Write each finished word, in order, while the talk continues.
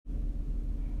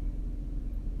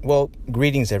Well,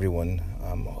 greetings, everyone.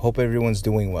 Hope everyone's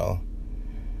doing well.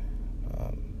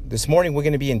 This morning, we're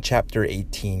going to be in chapter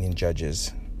 18 in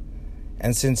Judges.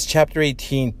 And since chapter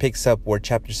 18 picks up where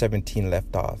chapter 17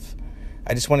 left off,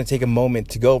 I just want to take a moment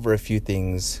to go over a few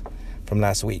things from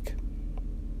last week.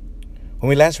 When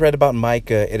we last read about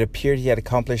Micah, it appeared he had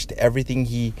accomplished everything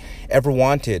he ever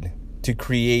wanted to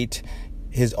create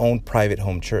his own private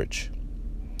home church.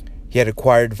 He had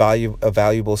acquired a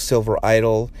valuable silver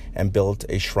idol and built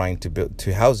a shrine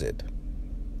to house it.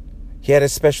 He had a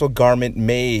special garment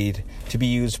made to be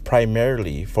used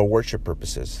primarily for worship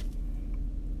purposes.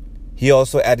 He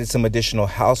also added some additional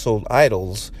household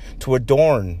idols to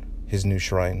adorn his new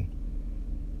shrine.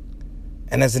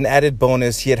 And as an added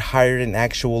bonus, he had hired an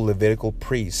actual Levitical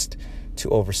priest to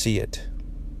oversee it.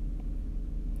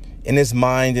 In his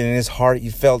mind and in his heart, he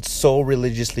felt so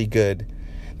religiously good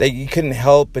that he couldn't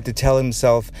help but to tell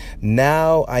himself,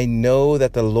 now I know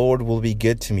that the Lord will be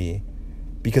good to me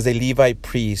because a Levite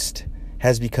priest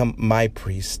has become my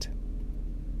priest.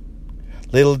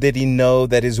 Little did he know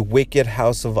that his wicked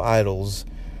house of idols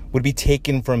would be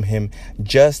taken from him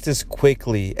just as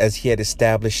quickly as he had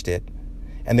established it,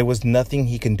 and there was nothing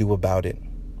he can do about it.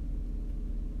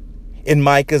 In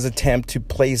Micah's attempt to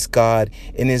place God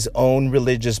in his own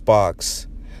religious box,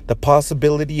 the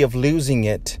possibility of losing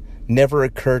it never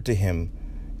occurred to him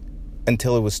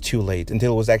until it was too late,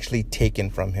 until it was actually taken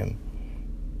from him.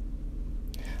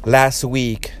 Last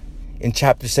week, in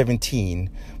chapter 17,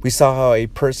 we saw how a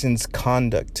person's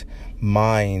conduct,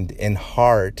 mind, and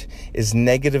heart is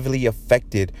negatively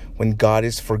affected when God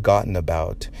is forgotten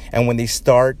about and when they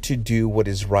start to do what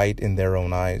is right in their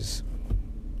own eyes.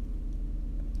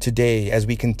 Today, as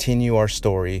we continue our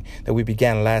story that we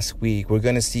began last week, we're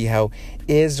going to see how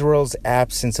Israel's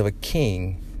absence of a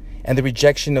king and the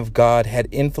rejection of God had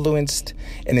influenced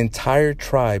an entire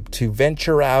tribe to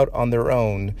venture out on their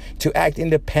own, to act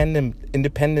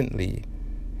independently,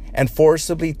 and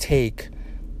forcibly take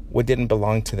what didn't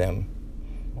belong to them.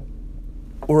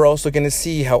 We're also going to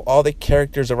see how all the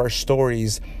characters of our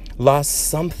stories lost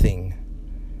something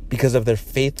because of their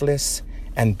faithless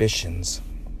ambitions.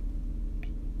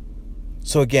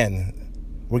 So again,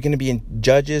 we're going to be in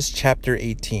Judges chapter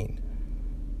 18.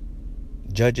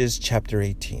 Judges chapter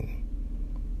 18.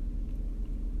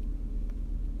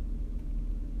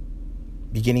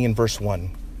 Beginning in verse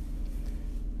 1.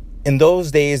 In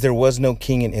those days there was no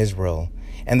king in Israel,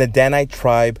 and the Danite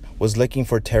tribe was looking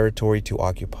for territory to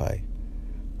occupy.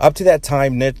 Up to that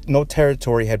time, no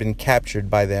territory had been captured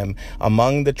by them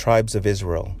among the tribes of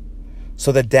Israel.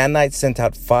 So the Danites sent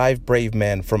out 5 brave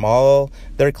men from all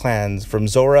their clans, from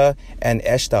Zorah and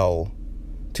Eshtaol,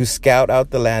 to scout out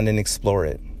the land and explore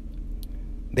it.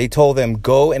 They told them,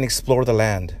 "Go and explore the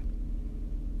land."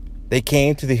 They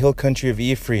came to the hill country of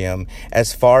Ephraim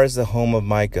as far as the home of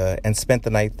Micah and spent the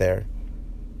night there.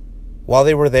 While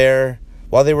they were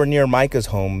near Micah's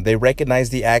home, they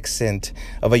recognized the accent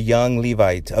of the young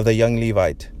Levite.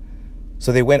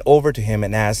 So they went over to him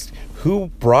and asked, "Who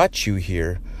brought you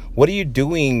here? What are you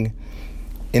doing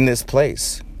in this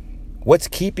place? What's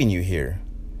keeping you here?"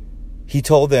 He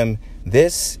told them,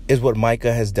 "This is what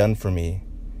Micah has done for me.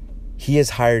 He has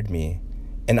hired me,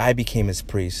 and I became his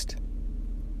priest."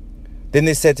 Then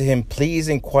they said to him, "Please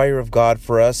inquire of God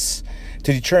for us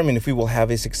to determine if we will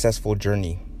have a successful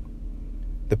journey."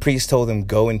 The priest told them,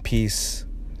 "Go in peace.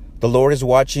 The Lord is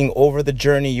watching over the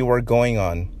journey you are going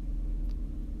on."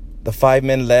 The 5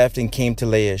 men left and came to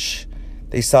Laish.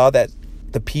 They saw that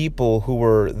the people who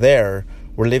were there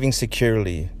were living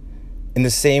securely, in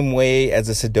the same way as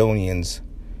the Sidonians,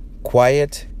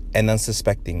 quiet and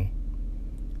unsuspecting.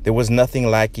 There was nothing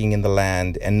lacking in the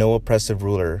land and no oppressive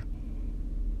ruler.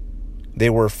 They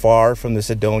were far from the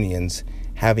Sidonians,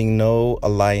 having no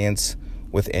alliance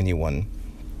with anyone.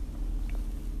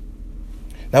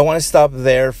 Now I want to stop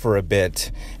there for a bit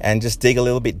and just dig a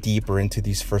little bit deeper into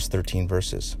these first 13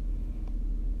 verses.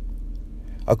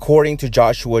 According to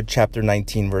Joshua chapter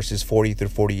 19, verses 40 through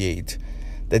 48,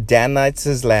 the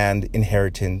Danites' land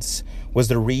inheritance was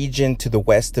the region to the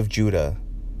west of Judah,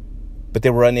 but they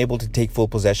were unable to take full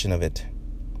possession of it.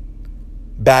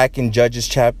 Back in Judges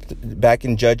chapter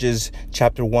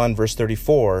 1, verse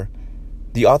 34,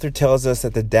 the author tells us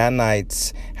that the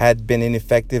Danites had been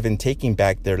ineffective in taking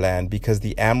back their land because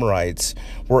the Amorites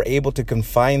were able to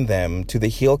confine them to the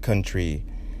hill country,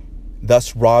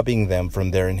 thus robbing them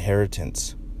from their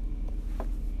inheritance.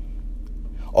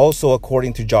 Also,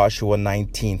 according to Joshua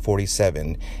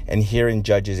 19:47, and here in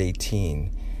Judges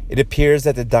 18, it appears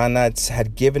that the Danites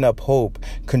had given up hope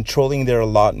controlling their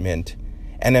allotment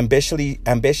and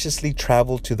ambitiously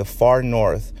traveled to the far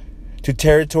north to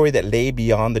territory that lay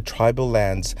beyond the tribal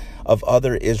lands of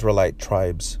other Israelite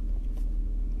tribes.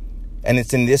 And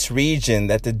it's in this region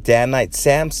that the Danite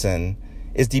Samson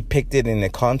is depicted in a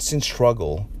constant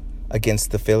struggle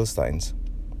against the Philistines.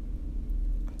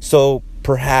 So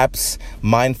perhaps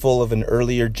mindful of an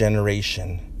earlier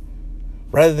generation,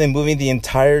 rather than moving the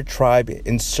entire tribe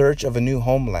in search of a new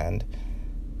homeland,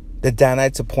 the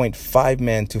Danites appoint 5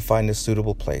 men to find a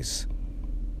suitable place.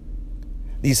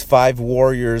 These 5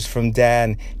 warriors from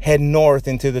Dan head north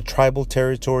into the tribal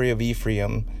territory of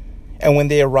Ephraim, and when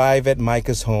they arrive at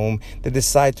Micah's home, they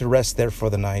decide to rest there for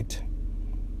the night.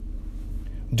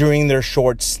 During their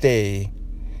short stay,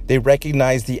 they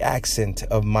recognize the accent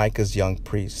of Micah's young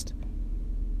priest.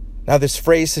 Now, this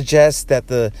phrase suggests that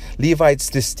the Levites'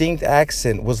 distinct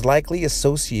accent was likely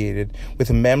associated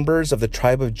with members of the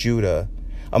tribe of Judah,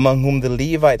 among whom the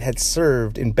Levite had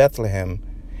served in Bethlehem,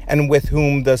 and with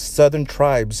whom the southern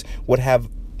tribes would have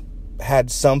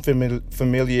had some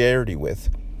familiarity with.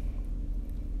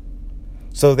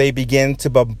 So they begin to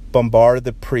bombard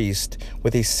the priest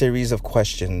with a series of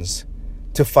questions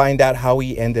to find out how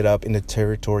he ended up in the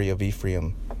territory of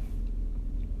Ephraim.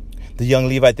 The young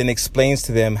Levite then explains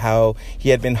to them how he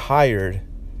had been hired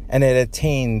and had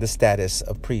attained the status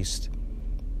of priest.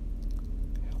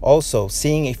 Also,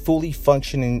 seeing a fully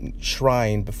functioning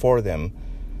shrine before them,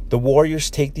 the warriors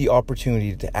take the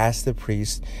opportunity to ask the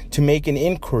priest to make an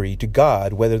inquiry to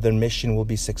God whether their mission will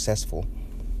be successful.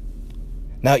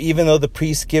 Now, even though the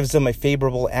priest gives them a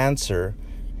favorable answer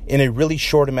in a really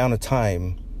short amount of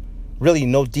time, really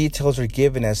no details are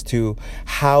given as to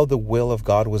how the will of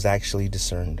God was actually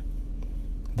discerned.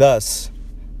 Thus,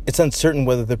 it's uncertain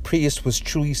whether the priest was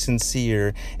truly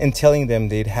sincere in telling them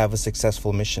they'd have a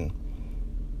successful mission.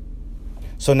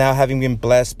 So now, having been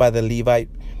blessed by the Levite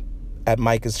at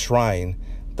Micah's shrine,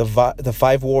 the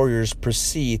 5 warriors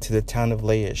proceed to the town of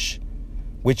Laish,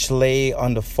 which lay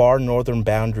on the far northern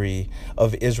boundary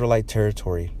of Israelite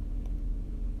territory.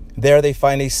 There they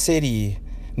find a city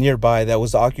nearby that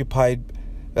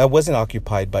wasn't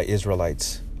occupied by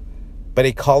Israelites, but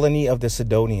a colony of the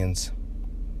Sidonians.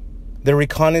 The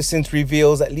reconnaissance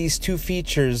reveals at least 2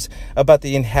 features about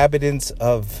the inhabitants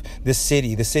of the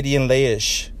city in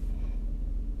Laish.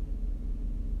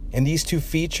 And these 2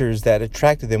 features that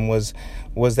attracted them was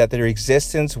that their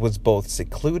existence was both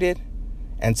secluded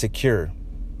and secure.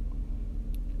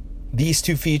 These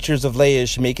 2 features of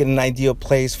Laish make it an ideal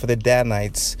place for the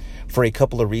Danites for a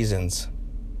couple of reasons.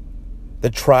 The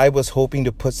tribe was hoping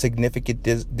to put significant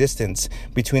distance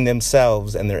between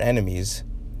themselves and their enemies.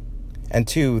 And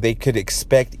 2, they could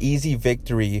expect easy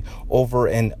victory over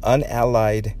an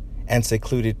unallied and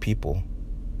secluded people.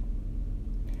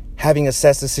 Having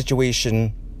assessed the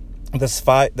situation, the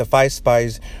 5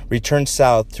 spies returned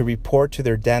south to report to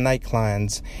their Danite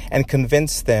clans and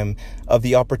convince them of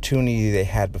the opportunity they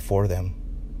had before them.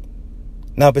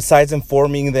 Now, besides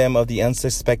informing them of the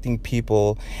unsuspecting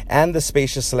people and the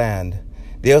spacious land,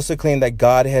 they also claimed that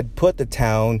God had put the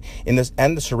town and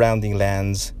the surrounding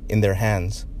lands in their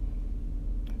hands.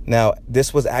 Now,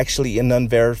 this was actually an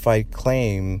unverified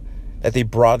claim that they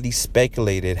broadly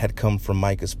speculated had come from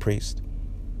Micah's priest.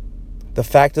 The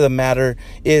fact of the matter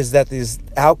is that this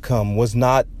outcome was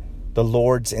not the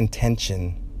Lord's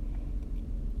intention.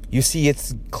 You see,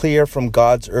 it's clear from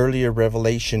God's earlier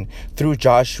revelation through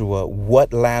Joshua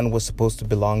what land was supposed to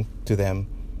belong to them.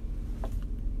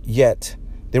 Yet,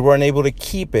 they were unable to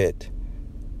keep it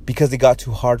because it got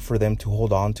too hard for them to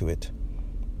hold on to it.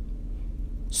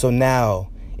 So now,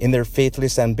 in their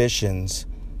faithless ambitions,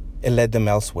 it led them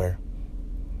elsewhere.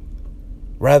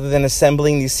 Rather than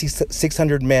assembling these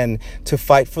 600 men to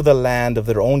fight for the land of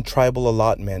their own tribal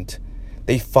allotment,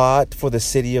 they fought for the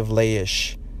city of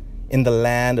Laish in the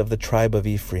land of the tribe of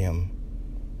Ephraim.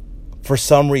 For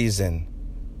some reason,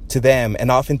 to them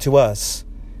and often to us,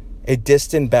 a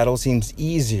distant battle seems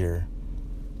easier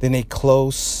than a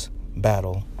close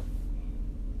battle.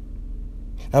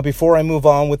 Now, before I move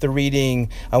on with the reading,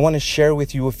 I want to share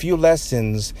with you a few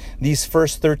lessons these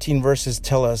first 13 verses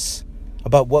tell us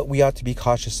about what we ought to be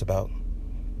cautious about.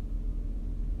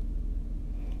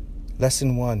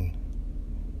 Lesson 1.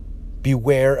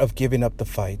 Beware of giving up the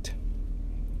fight.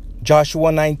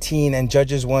 Joshua 19 and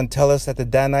Judges 1 tell us that the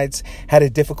Danites had a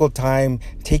difficult time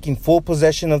taking full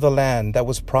possession of the land that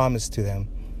was promised to them.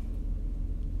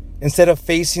 Instead of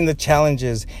facing the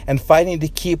challenges and fighting to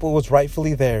keep what was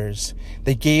rightfully theirs,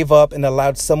 they gave up and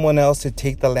allowed someone else to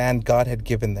take the land God had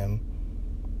given them.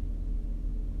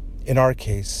 In our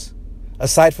case,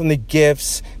 aside from the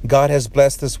gifts God has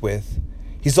blessed us with,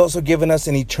 He's also given us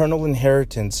an eternal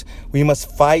inheritance we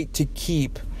must fight to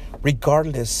keep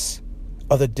regardless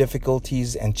of the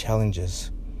difficulties and challenges.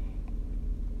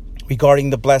 Regarding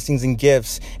the blessings and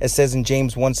gifts, it says in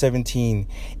James 1:17,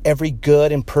 every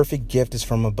good and perfect gift is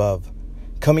from above,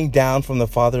 coming down from the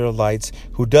Father of lights,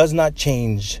 who does not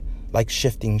change like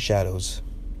shifting shadows.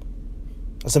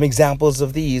 Some examples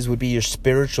of these would be your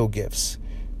spiritual gifts,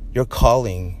 your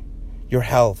calling, your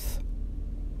health,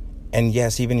 and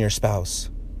yes, even your spouse.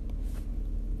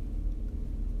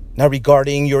 Now,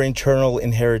 regarding your eternal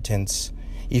inheritance,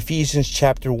 Ephesians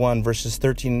chapter 1, verses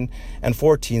 13 and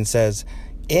 14 says,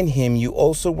 in him you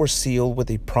also were sealed with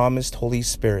a promised Holy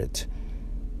Spirit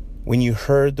when you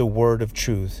heard the word of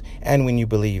truth and when you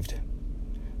believed.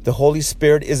 The Holy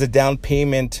Spirit is a down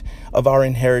payment of our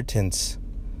inheritance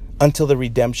until the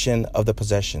redemption of the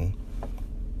possession.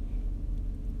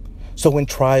 So when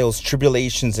trials,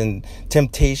 tribulations, and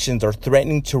temptations are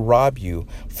threatening to rob you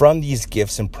from these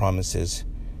gifts and promises,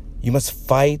 you must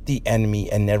fight the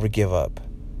enemy and never give up.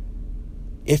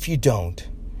 If you don't,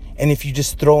 and if you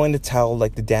just throw in the towel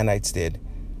like the Danites did,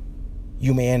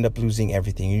 you may end up losing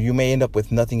everything. You may end up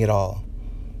with nothing at all.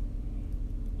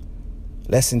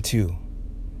 Lesson 2.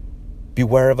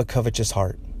 Beware of a covetous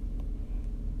heart.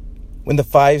 When the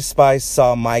 5 spies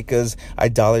saw Micah's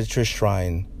idolatrous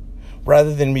shrine,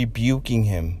 rather than rebuking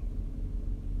him,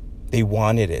 they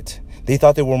wanted it. They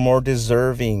thought they were more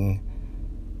deserving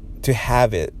to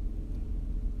have it,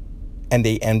 and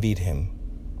they envied him.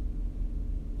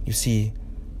 You see,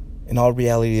 in all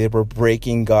reality, they were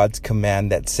breaking God's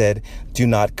command that said, do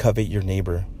not covet your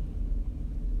neighbor.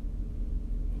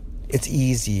 It's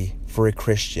easy for a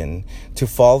Christian to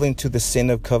fall into the sin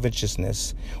of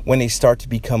covetousness when they start to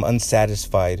become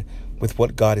unsatisfied with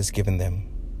what God has given them.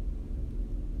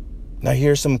 Now,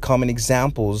 here are some common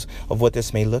examples of what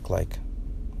this may look like.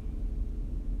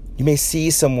 You may see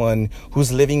someone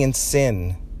who's living in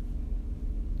sin,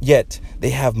 yet they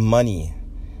have money.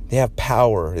 They have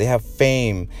power, they have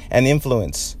fame and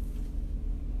influence.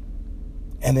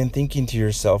 And then thinking to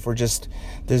yourself, or just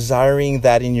desiring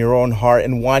that in your own heart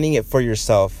and wanting it for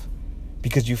yourself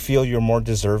because you feel you're more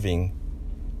deserving.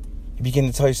 You begin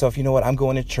to tell yourself, you know what, I'm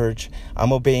going to church,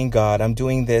 I'm obeying God, I'm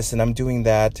doing this and I'm doing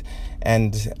that.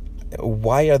 And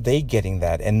why are they getting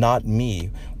that and not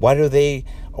me? Why are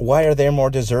they more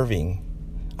deserving?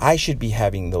 I should be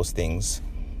having those things.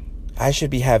 I should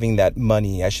be having that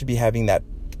money. I should be having that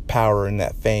power and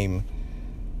that fame.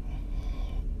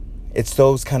 It's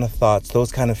those kind of thoughts, those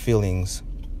kind of feelings.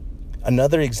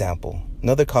 Another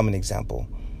common example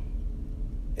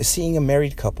is seeing a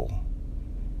married couple.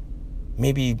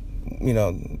 Maybe,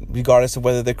 regardless of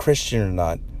whether they're Christian or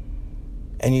not.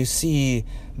 And you see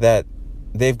that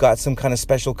they've got some kind of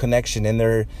special connection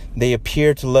and they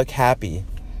appear to look happy.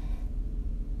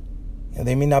 And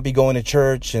they may not be going to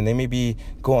church and they may be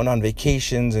going on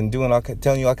vacations and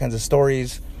telling you all kinds of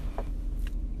stories.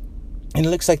 And it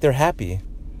looks like they're happy.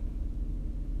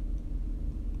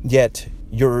 Yet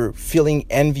you're feeling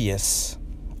envious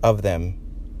of them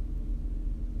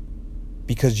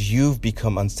because you've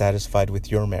become unsatisfied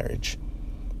with your marriage.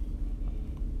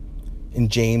 In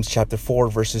James chapter 4,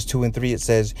 verses 2 and 3, it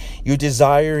says, you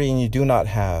desire and you do not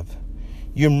have.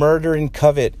 You murder and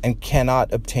covet and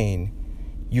cannot obtain.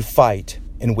 You fight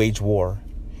and wage war.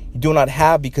 You do not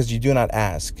have because you do not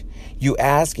ask. You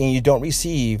ask and you don't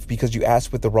receive because you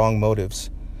ask with the wrong motives,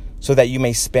 so that you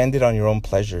may spend it on your own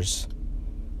pleasures.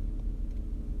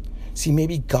 See,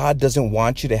 maybe God doesn't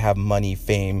want you to have money,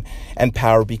 fame, and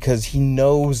power because he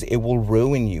knows it will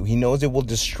ruin you. He knows it will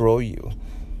destroy you.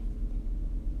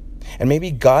 And maybe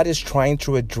God is trying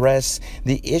to address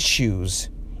the issues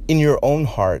in your own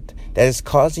heart that is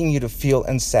causing you to feel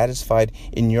unsatisfied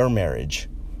in your marriage.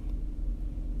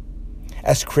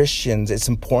 As Christians, it's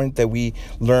important that we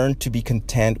learn to be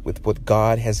content with what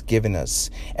God has given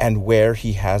us and where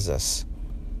he has us.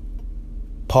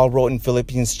 Paul wrote in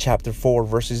Philippians chapter 4,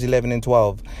 verses 11 and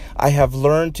 12, I have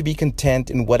learned to be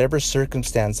content in whatever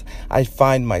circumstance I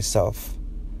find myself.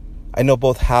 I know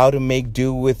both how to make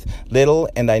do with little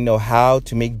and I know how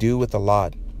to make do with a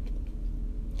lot.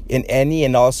 In any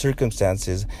and all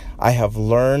circumstances, I have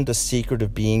learned the secret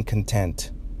of being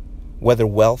content, whether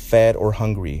well-fed or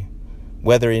hungry,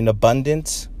 whether in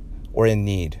abundance or in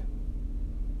need.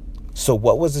 So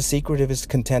what was the secret of his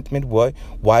contentment? What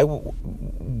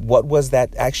was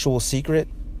that actual secret?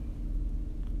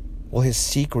 Well, his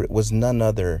secret was none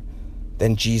other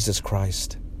than Jesus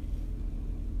Christ.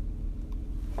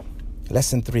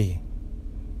 Lesson 3.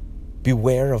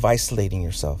 Beware of isolating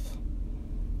yourself.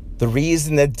 The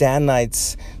reason that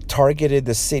Danites targeted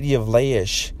the city of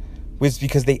Laish was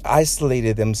because they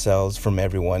isolated themselves from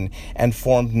everyone and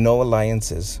formed no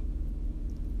alliances.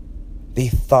 They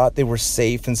thought they were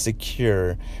safe and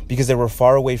secure because they were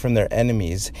far away from their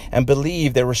enemies and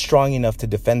believed they were strong enough to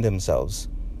defend themselves.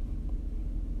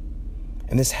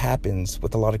 And this happens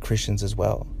with a lot of Christians as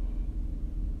well.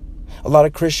 A lot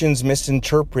of Christians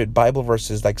misinterpret Bible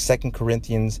verses like 2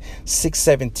 Corinthians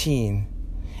 6:17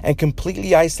 and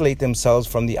completely isolate themselves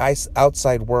from the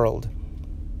outside world.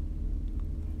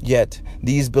 Yet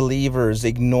these believers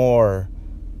ignore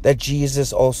that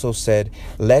Jesus also said,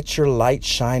 "Let your light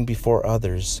shine before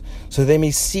others, so they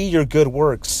may see your good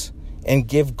works and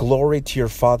give glory to your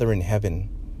Father in heaven."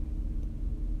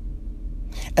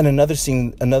 And another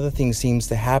thing seems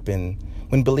to happen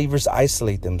when believers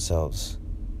isolate themselves.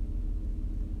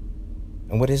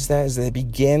 And what is that? Is they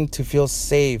begin to feel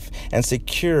safe and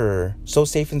secure, so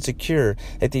safe and secure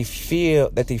that they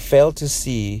fail to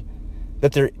see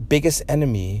that their biggest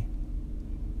enemy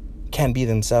can be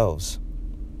themselves.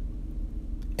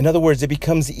 In other words, it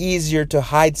becomes easier to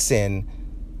hide sin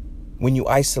when you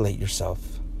isolate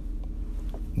yourself.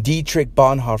 Dietrich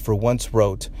Bonhoeffer once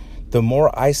wrote, "The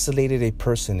more isolated a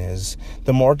person is,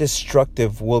 the more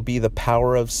destructive will be the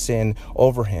power of sin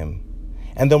over him,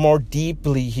 and the more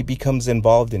deeply he becomes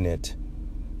involved in it,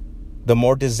 the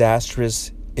more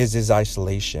disastrous is his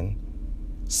isolation.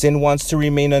 Sin wants to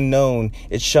remain unknown.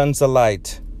 It shuns the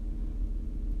light.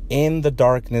 In the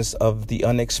darkness of the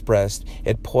unexpressed,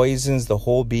 it poisons the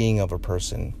whole being of a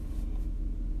person."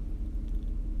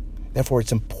 Therefore,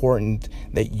 it's important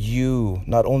that you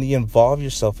not only involve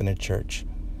yourself in a church,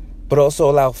 but also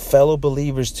allow fellow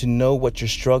believers to know what you're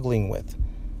struggling with,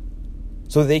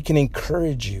 so they can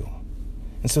encourage you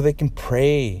and so they can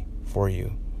pray for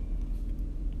you.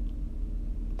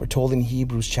 We're told in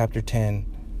Hebrews chapter 10,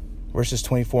 verses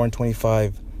 24 and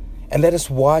 25, "And let us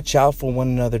watch out for one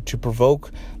another to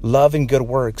provoke love and good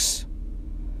works,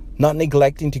 not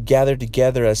neglecting to gather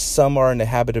together as some are in the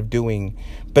habit of doing,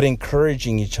 but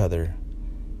encouraging each other,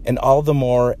 and all the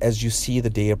more as you see the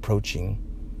day approaching."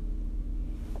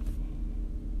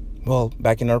 Well,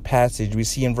 back in our passage, we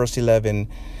see in verse 11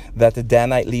 that the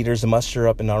Danite leaders muster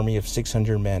up an army of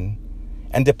 600 men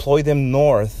and deploy them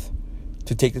north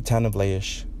to take the town of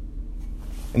Laish.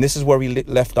 And this is where we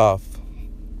left off.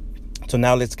 So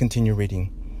now let's continue reading.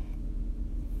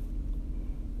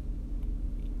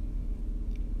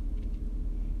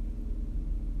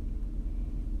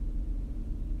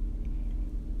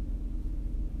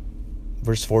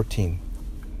 Verse 14.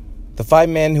 "The 5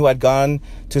 men who had gone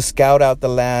to scout out the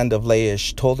land of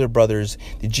Laish told their brothers,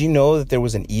 'Did you know that there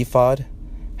was an ephod,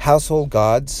 household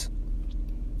gods,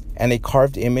 and a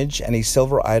carved image and a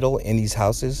silver idol in these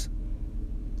houses?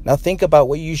 Now think about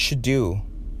what you should do.'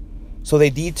 So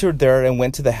they detoured there and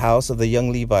went to the house of the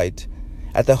young Levite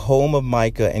at the home of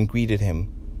Micah and greeted him.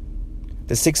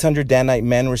 The 600 Danite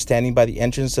men were standing by the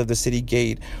entrance of the city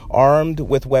gate, armed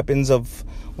with weapons of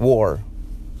war.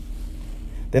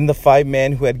 Then the 5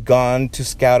 men who had gone to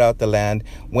scout out the land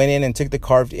went in and took the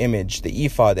carved image, the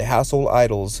ephod, the household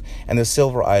idols, and the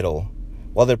silver idol,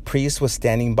 while the priest was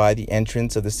standing by the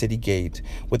entrance of the city gate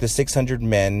with the 600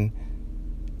 men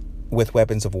with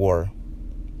weapons of war.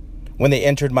 When they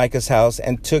entered Micah's house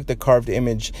and took the carved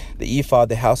image, the ephod,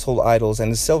 the household idols,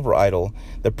 and the silver idol,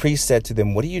 the priest said to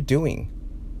them, 'What are you doing?'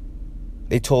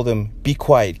 They told him, 'Be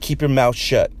quiet, keep your mouth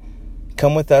shut.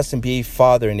 Come with us and be a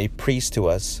father and a priest to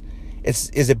us.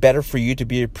 Is it better for you to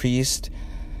be a priest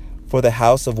for the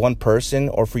house of one person,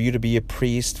 or for you to be a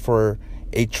priest for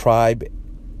a tribe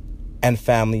and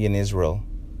family in Israel?'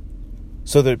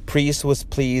 So the priest was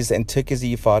pleased and took his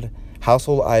ephod,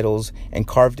 household idols, and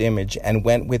carved image, and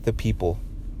went with the people.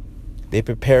 They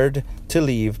prepared to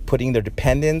leave, putting their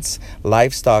dependents,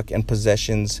 livestock, and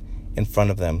possessions in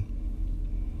front of them.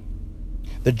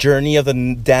 The journey of the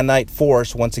Danite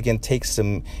force once again takes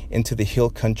them into the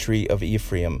hill country of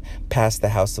Ephraim, past the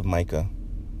house of Micah.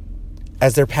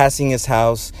 As they're passing his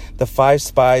house, the 5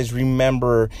 spies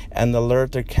remember and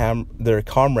alert their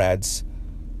comrades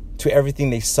to everything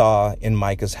they saw in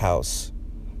Micah's house: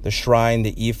 the shrine,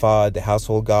 the ephod, the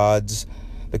household gods,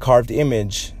 the carved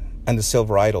image, and the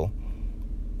silver idol.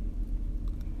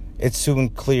 It's soon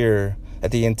clear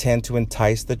that they intend to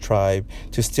entice the tribe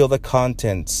to steal the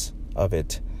contents of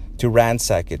it, to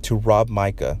ransack it, to rob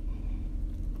Micah.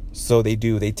 So they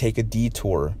do. They take a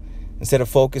detour. Instead of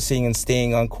focusing and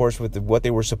staying on course with what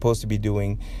they were supposed to be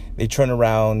doing, they turn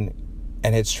around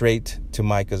and head straight to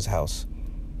Micah's house.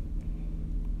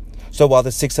 So while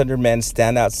the 600 men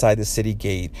stand outside the city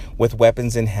gate with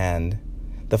weapons in hand,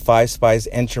 the 5 spies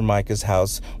enter Micah's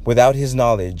house without his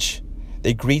knowledge.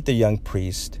 They greet the young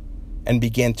priest and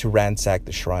begin to ransack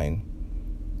the shrine.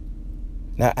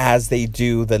 Now, as they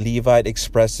do, the Levite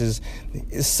expresses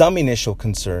some initial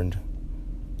concern.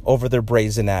 over their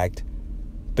brazen act,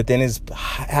 but then is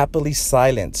happily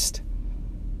silenced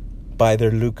by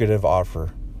their lucrative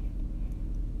offer.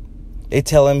 They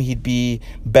tell him he'd be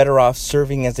better off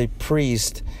serving as a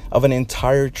priest of an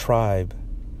entire tribe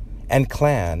and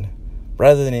clan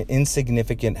rather than an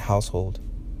insignificant household.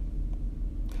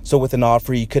 So with an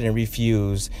offer he couldn't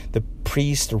refuse, the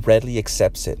priest readily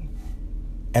accepts it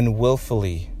and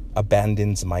willfully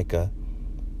abandons Micah.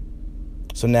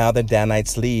 So now the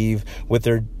Danites leave with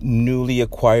their newly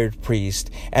acquired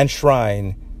priest and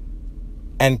shrine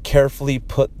and carefully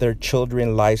put their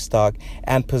children, livestock,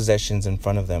 and possessions in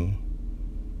front of them.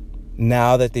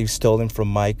 Now that they've stolen from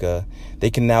Micah,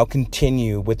 they can now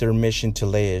continue with their mission to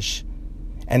Laish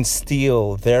and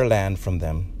steal their land from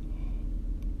them.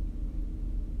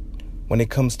 When it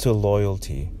comes to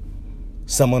loyalty,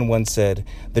 someone once said,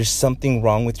 there's something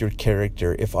wrong with your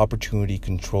character if opportunity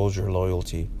controls your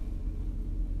loyalty.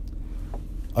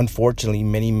 Unfortunately,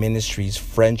 many ministries,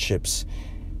 friendships,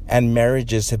 and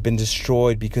marriages have been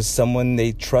destroyed because someone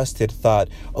they trusted thought,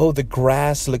 oh, the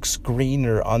grass looks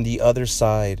greener on the other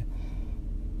side.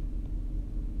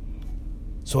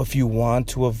 So if you want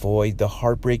to avoid the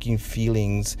heartbreaking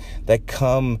feelings that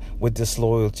come with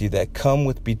disloyalty, that come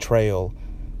with betrayal,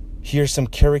 here's some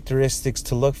characteristics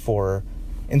to look for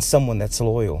in someone that's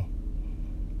loyal.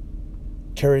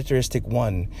 Characteristic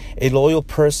 1, a loyal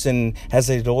person has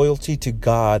a loyalty to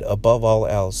God above all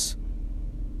else.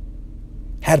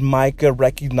 Had Micah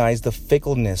recognized the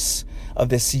fickleness of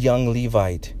this young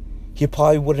Levite, he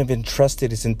probably wouldn't have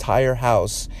entrusted his entire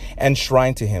house and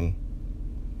shrine to him.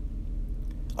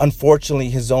 Unfortunately,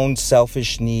 his own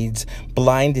selfish needs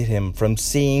blinded him from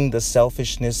seeing the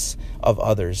selfishness of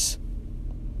others.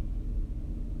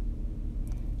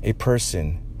 A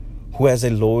person who has a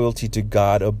loyalty to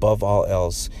God above all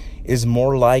else is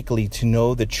more likely to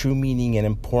know the true meaning and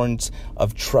importance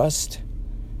of trust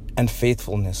and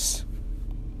faithfulness.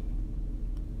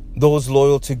 Those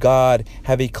loyal to God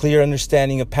have a clear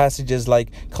understanding of passages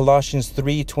like Colossians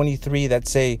 3:23 that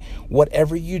say,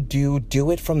 whatever you do,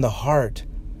 do it from the heart,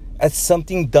 as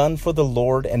something done for the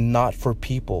Lord and not for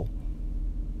people.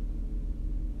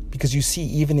 Because you see,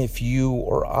 even if you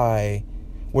or I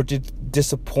were to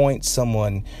disappoint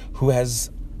someone who has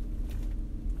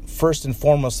first and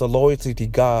foremost a loyalty to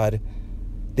God,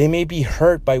 they may be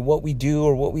hurt by what we do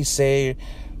or what we say,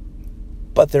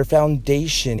 but their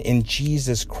foundation in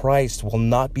Jesus Christ will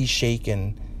not be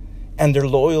shaken, and their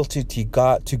loyalty to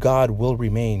God will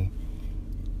remain.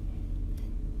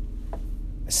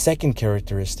 Second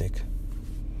characteristic,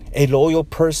 a loyal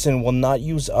person will not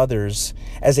use others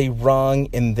as a rung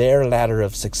in their ladder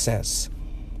of success.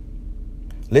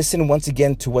 Listen once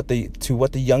again to what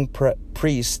the young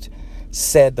priest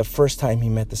said the first time he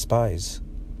met the spies.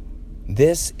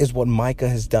 This is what Micah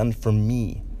has done for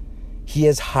me. He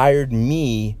has hired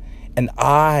me, and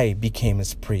I became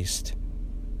his priest.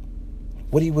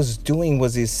 What he was doing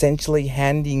was essentially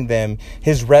handing them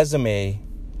his resume,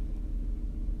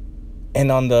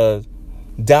 and on the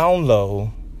down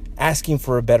low, asking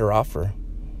for a better offer.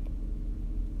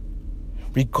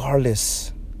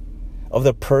 Regardless of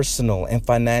the personal and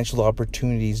financial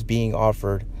opportunities being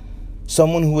offered,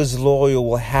 someone who is loyal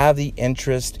will have the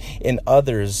interest in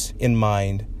others in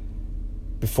mind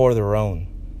before their own.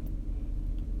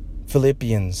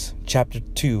 Philippians chapter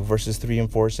 2 verses 3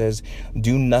 and 4 says,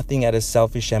 do nothing out of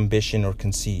selfish ambition or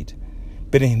conceit,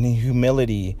 but in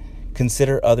humility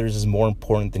consider others as more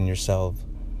important than yourself.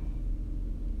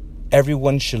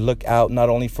 Everyone should look out not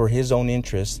only for his own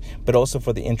interest, but also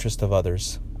for the interest of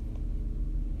others.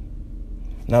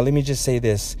 Now, let me just say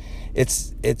this.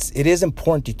 It is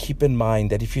important to keep in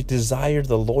mind that if you desire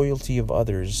the loyalty of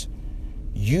others,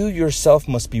 you yourself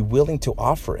must be willing to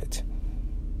offer it.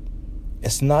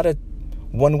 It's not a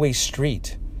one-way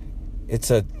street.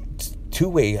 It's a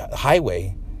two-way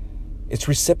highway. It's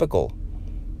reciprocal.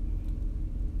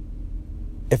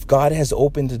 If God has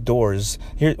opened the doors,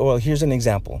 here's an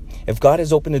example. If God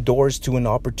has opened the doors to an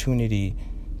opportunity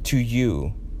to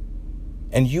you,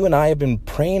 and you and I have been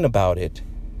praying about it,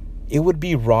 it would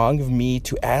be wrong of me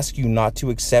to ask you not to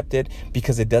accept it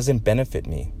because it doesn't benefit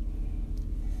me.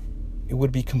 It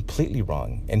would be completely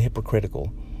wrong and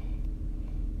hypocritical.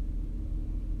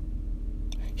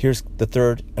 Here's the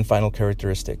third and final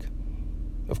characteristic.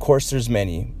 Of course, there's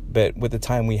many, but with the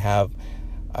time we have,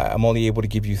 I'm only able to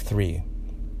give you 3.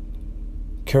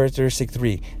 Characteristic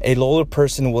 3, a loyal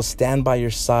person will stand by your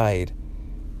side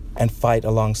and fight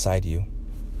alongside you.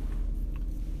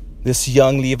 This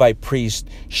young Levite priest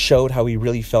showed how he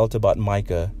really felt about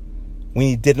Micah when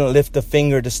he didn't lift a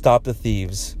finger to stop the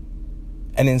thieves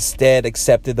and instead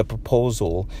accepted the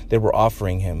proposal they were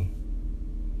offering him.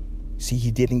 See,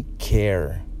 he didn't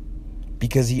care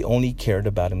because he only cared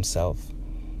about himself.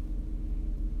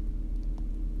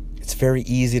 It's very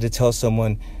easy to tell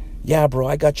someone, yeah, bro,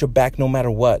 I got your back no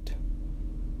matter what.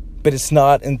 But it's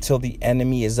not until the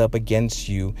enemy is up against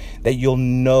you that you'll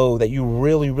know, that you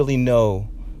really, really know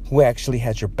who actually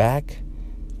has your back,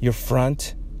 your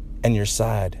front, and your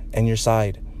side.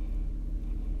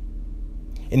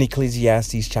 In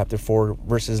Ecclesiastes chapter 4,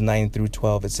 verses 9 through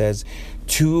 12, it says,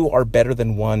 2 are better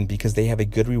than 1 because they have a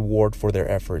good reward for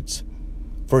their efforts.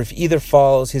 For if either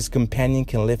falls, his companion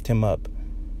can lift him up.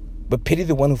 But pity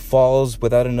the one who falls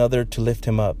without another to lift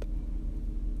him up.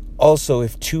 Also,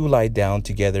 if 2 lie down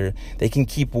together, they can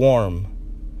keep warm.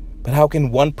 But how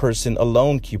can one person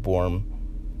alone keep warm?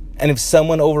 And if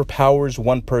someone overpowers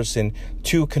one person,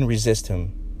 2 can resist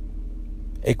him.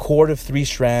 A cord of 3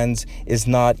 strands is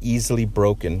not easily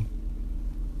broken.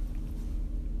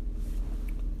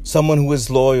 Someone who is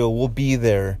loyal will be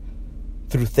there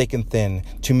through thick and thin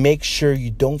to make sure you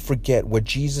don't forget what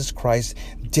Jesus Christ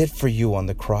did for you on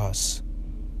the cross.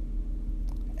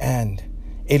 And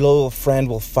a loyal friend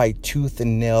will fight tooth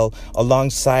and nail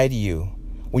alongside you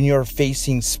when you are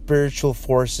facing spiritual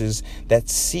forces that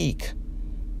seek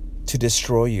to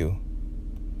destroy you.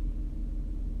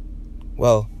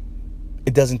 Well,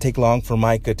 it doesn't take long for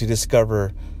Micah to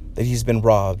discover that he's been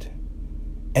robbed,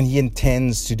 and he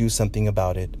intends to do something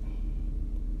about it.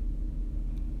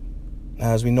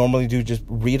 Now, as we normally do, just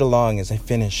read along as I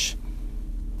finish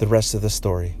the rest of the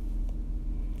story.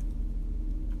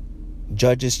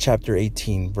 Judges chapter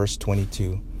 18, verse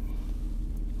 22.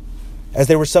 As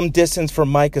they were some distance from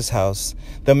Micah's house,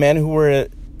 the men who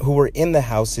were in the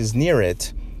houses near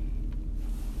it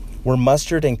were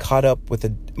mustered and caught up with the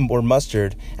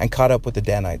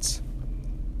Danites.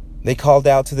 They called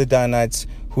out to the Danites,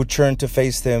 who turned to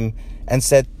face them, and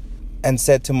said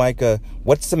to Micah,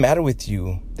 "What's the matter with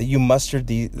you, that you mustered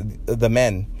the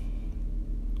men?"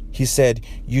 He said,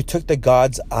 "You took the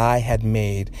gods I had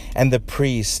made and the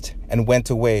priest and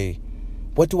went away.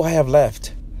 What do I have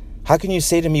left? How can you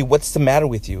say to me, 'What's the matter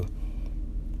with you?'"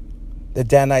 The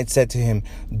Danites said to him,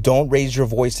 "Don't raise your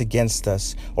voice against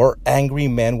us, or angry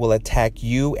men will attack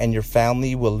you and your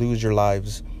family will lose your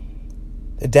lives."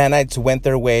 The Danites went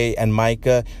their way, and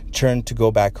Micah turned to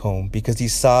go back home because he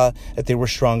saw that they were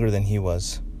stronger than he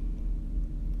was.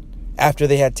 After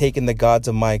they had taken the gods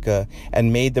of Micah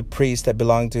and made the priest that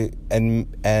belonged to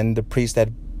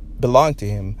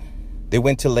him, they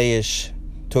went to Laish,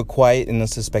 to a quiet and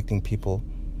unsuspecting people.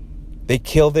 They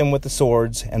killed them with the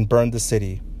swords and burned the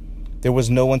city. There was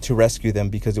no one to rescue them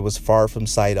because it was far from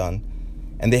Sidon,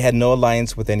 and they had no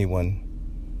alliance with anyone.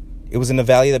 It was in a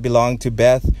valley that belonged to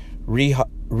Beth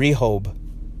Rehob.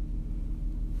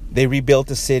 They rebuilt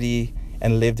the city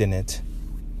and lived in it.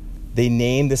 They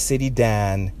named the city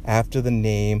Dan after the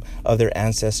name of their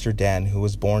ancestor Dan, who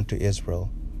was born to Israel.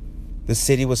 The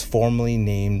city was formerly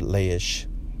named Laish.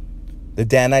 The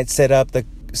Danites set up the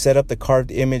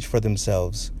carved image for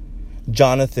themselves.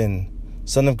 Jonathan,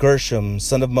 son of Gershom,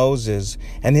 son of Moses,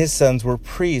 and his sons were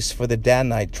priests for the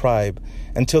Danite tribe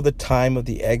until the time of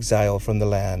the exile from the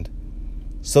land.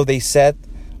 So they set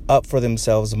up for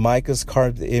themselves Micah's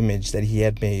carved image that he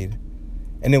had made,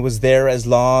 and it was there as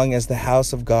long as the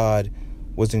house of God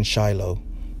was in Shiloh.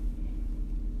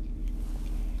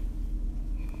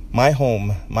 My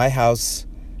home, my house,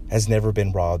 has never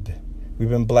been robbed. We've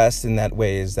been blessed in that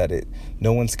way, is that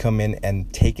no one's come in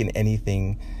and taken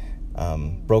anything,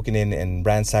 broken in and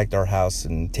ransacked our house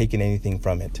and taken anything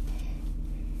from it.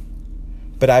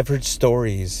 But I've heard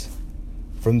stories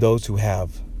from those who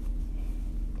have.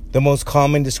 The most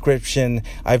common description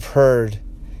I've heard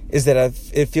is that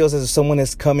it feels as if someone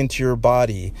has come into your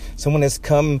body. Someone has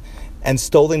come and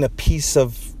stolen a piece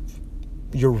of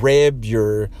your rib,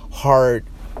 your heart,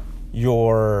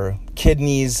 your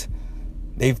kidneys.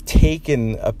 They've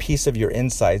taken a piece of your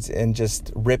insides and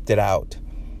just ripped it out.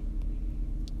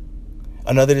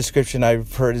 Another description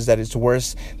I've heard is that it's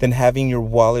worse than having your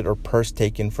wallet or purse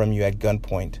taken from you at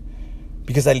gunpoint,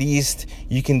 because at least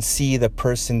you can see the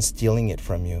person stealing it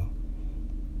from you.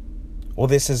 Well,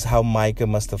 this is how Micah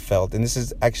must have felt, and this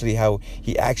is actually how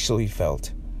he actually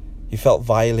felt. He felt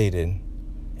violated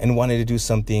and wanted to do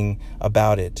something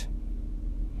about it.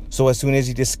 So as soon as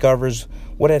he discovers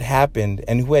what had happened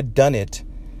and who had done it,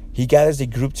 he gathers a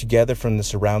group together from the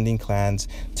surrounding clans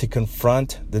to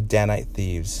confront the Danite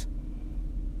thieves.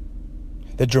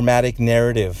 The dramatic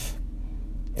narrative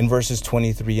in verses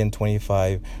 23 and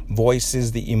 25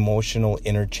 voices the emotional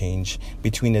interchange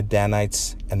between the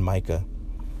Danites and Micah.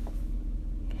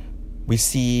 We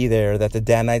see there that the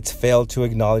Danites failed to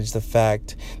acknowledge the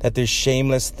fact that their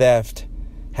shameless theft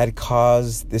had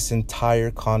caused this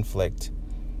entire conflict.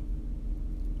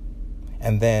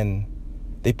 And then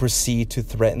they proceed to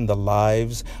threaten the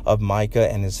lives of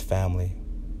Micah and his family.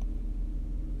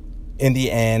 In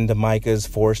the end, Micah is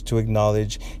forced to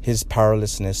acknowledge his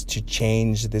powerlessness to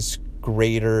change this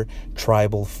greater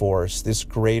tribal force, this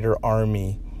greater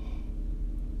army.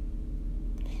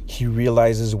 He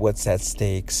realizes what's at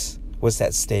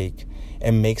stake,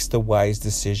 and makes the wise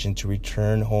decision to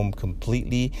return home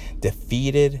completely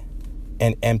defeated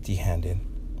and empty-handed.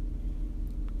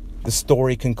 The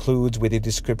story concludes with a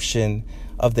description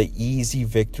of the easy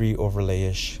victory over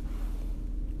Laish,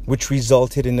 which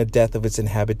resulted in the death of its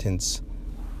inhabitants,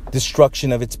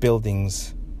 destruction of its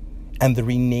buildings, and the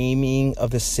renaming of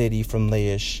the city from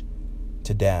Laish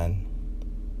to Dan.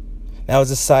 Now, as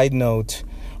a side note,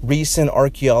 recent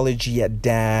archaeology at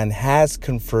Dan has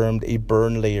confirmed a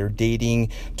burn layer dating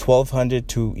 1200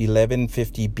 to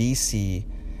 1150 BC,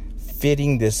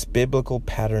 fitting this biblical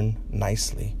pattern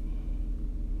nicely.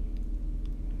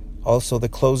 Also, the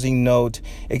closing note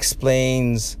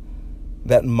explains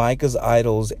that Micah's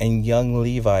idols and young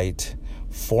Levite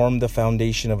formed the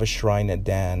foundation of a shrine at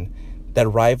Dan that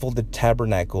rivaled the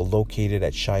tabernacle located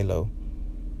at Shiloh.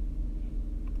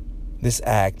 This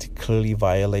act clearly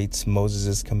violates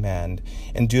Moses' command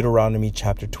in Deuteronomy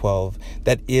chapter 12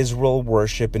 that Israel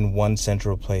worship in one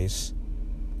central place,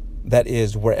 that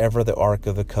is, wherever the Ark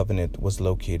of the Covenant was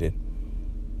located.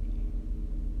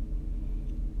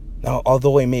 Now,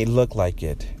 although it may look like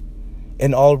it,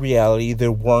 in all reality,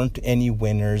 there weren't any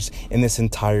winners in this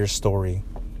entire story.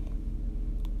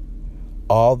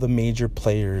 All the major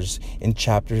players in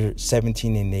chapter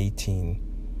 17 and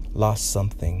 18 lost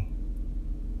something.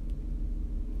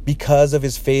 Because of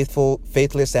his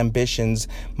faithless ambitions,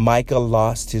 Micah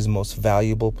lost his most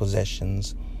valuable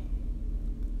possessions.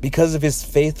 Because of his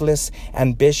faithless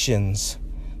ambitions,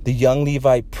 the young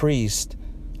Levite priest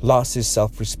lost his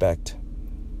self-respect.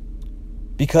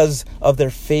 Because of their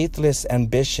faithless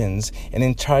ambitions, an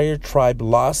entire tribe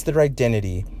lost their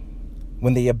identity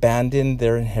when they abandoned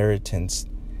their inheritance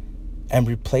and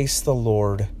replaced the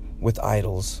Lord with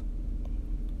idols.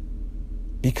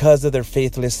 Because of their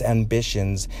faithless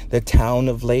ambitions, the town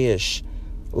of Laish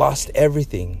lost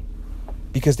everything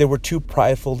because they were too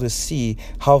prideful to see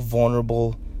how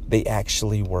vulnerable they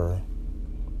actually were.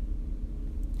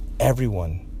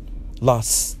 Everyone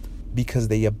lost because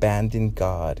they abandoned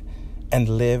God and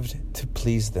lived to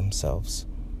please themselves.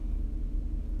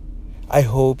 I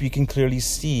hope you can clearly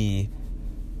see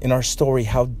in our story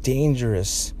how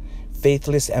dangerous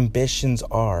faithless ambitions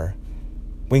are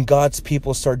when God's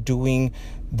people start doing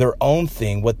their own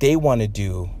thing, what they want to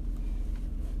do,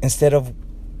 instead of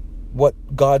what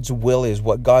God's will is,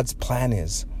 what God's plan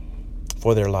is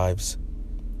for their lives.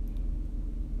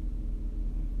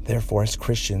 Therefore, as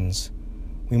Christians,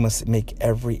 we must make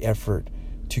every effort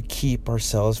to keep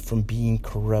ourselves from being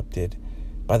corrupted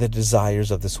by the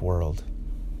desires of this world.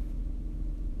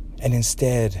 And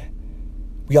instead,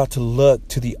 we ought to look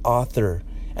to the author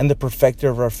and the perfecter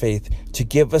of our faith to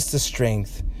give us the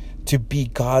strength to be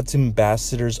God's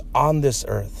ambassadors on this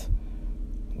earth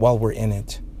while we're in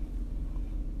it.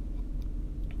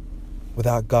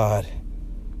 Without God,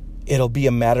 it'll be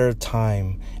a matter of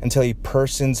time until a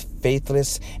person's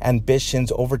faithless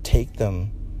ambitions overtake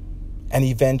them, and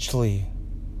eventually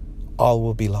all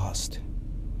will be lost.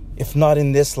 If not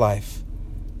in this life,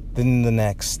 then in the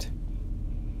next.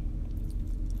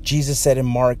 Jesus said in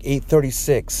Mark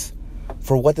 8:36,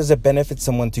 "For what does it benefit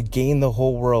someone to gain the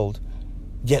whole world,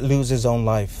 yet lose his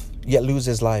life?"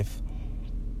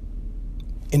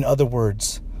 In other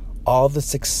words, all the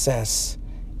success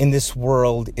in this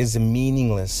world is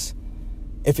meaningless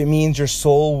if it means your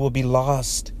soul will be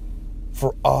lost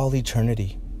for all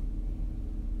eternity.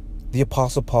 The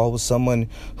Apostle Paul was someone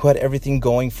who had everything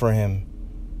going for him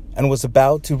and was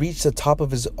about to reach the top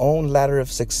of his own ladder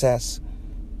of success.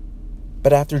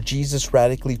 But after Jesus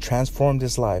radically transformed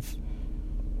his life,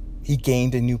 he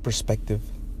gained a new perspective.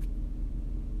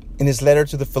 In his letter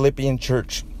to the Philippian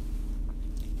church,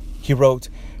 he wrote,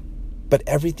 "But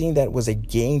everything that was a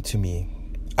gain to me,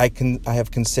 I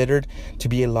have considered to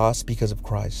be a loss because of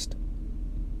Christ.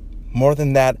 More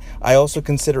than that, I also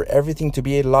consider everything to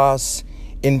be a loss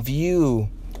in view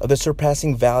of the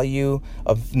surpassing value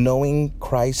of knowing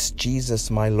Christ Jesus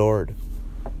my Lord.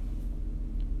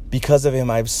 Because of him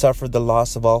I have suffered the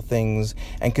loss of all things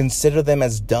and consider them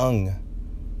as dung,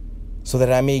 so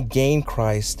that I may gain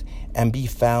Christ and be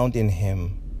found in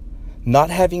him, not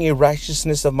having a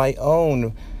righteousness of my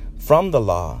own from the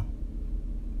law,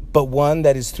 but one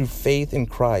that is through faith in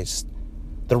Christ,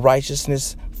 the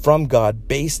righteousness from God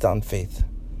based on faith.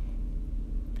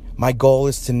 My goal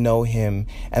is to know him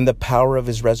and the power of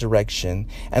his resurrection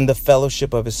and the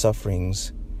fellowship of his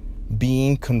sufferings,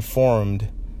 being conformed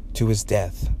to his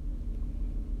death.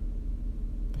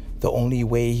 The only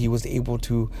way he was able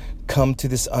to come to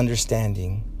this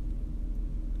understanding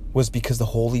was because the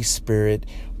Holy Spirit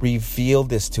revealed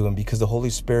this to him, because the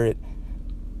Holy Spirit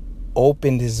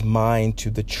opened his mind to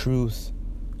the truth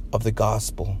of the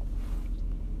gospel.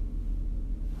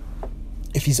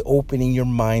 If he's opening your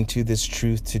mind to this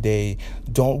truth today,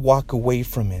 don't walk away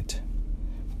from it.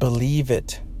 Believe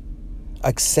it,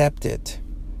 accept it,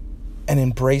 and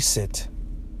embrace it.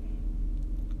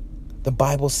 The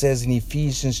Bible says in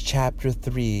Ephesians chapter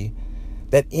 3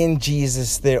 that in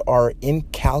Jesus there are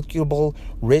incalculable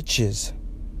riches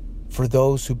for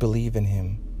those who believe in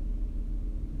him.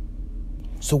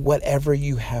 So whatever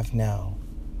you have now,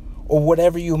 or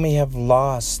whatever you may have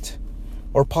lost,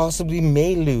 or possibly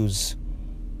may lose,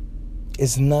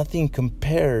 is nothing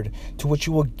compared to what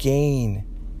you will gain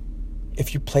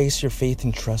if you place your faith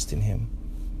and trust in him.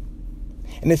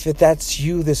 And if that's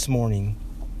you this morning,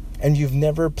 and you've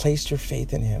never placed your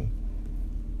faith in him,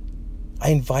 I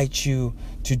invite you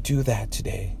to do that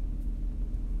today.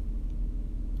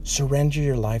 Surrender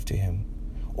your life to him.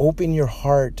 Open your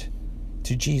heart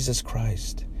to Jesus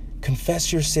Christ.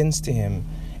 Confess your sins to him,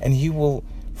 and he will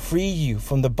free you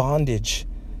from the bondage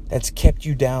that's kept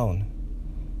you down,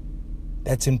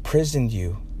 that's imprisoned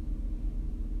you.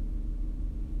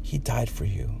 He died for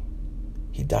you.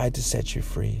 He died to set you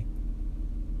free.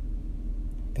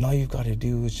 And all you've got to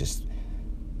do is just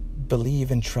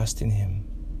believe and trust in him.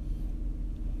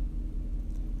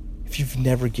 If you've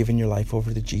never given your life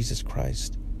over to Jesus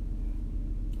Christ,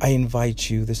 I invite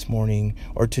you this morning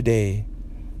or today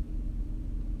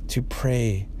to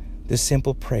pray this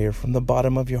simple prayer from the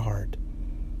bottom of your heart.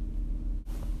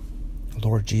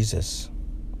 Lord Jesus,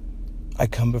 I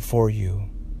come before you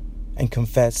and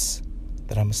confess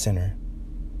that I'm a sinner.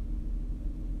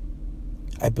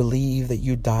 I believe that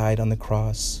you died on the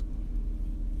cross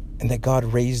and that God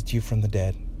raised you from the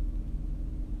dead.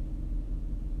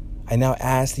 I now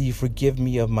ask that you forgive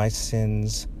me of my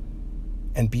sins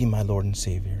and be my Lord and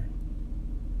Savior.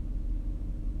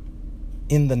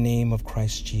 In the name of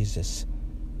Christ Jesus,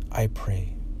 I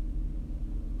pray.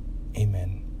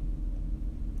 Amen.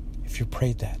 If you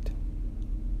prayed that,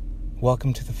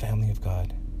 welcome to the family of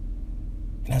God.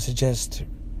 And I suggest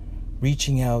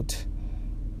reaching out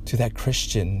to that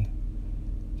Christian,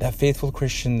 that faithful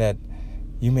Christian that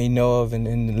you may know of,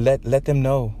 and let them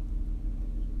know.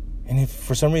 And if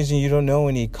for some reason you don't know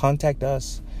any, contact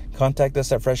us. Contact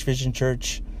us at Fresh Vision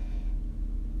Church.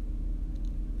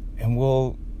 And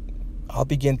I'll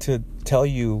begin to tell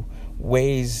you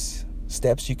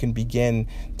steps you can begin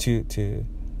to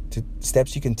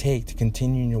steps you can take to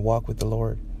continue in your walk with the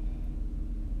Lord.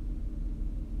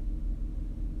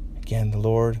 Again, the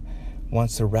Lord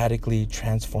wants to radically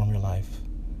transform your life.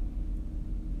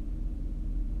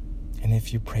 And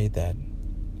if you prayed that,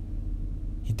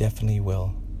 he definitely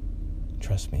will.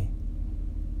 Trust me.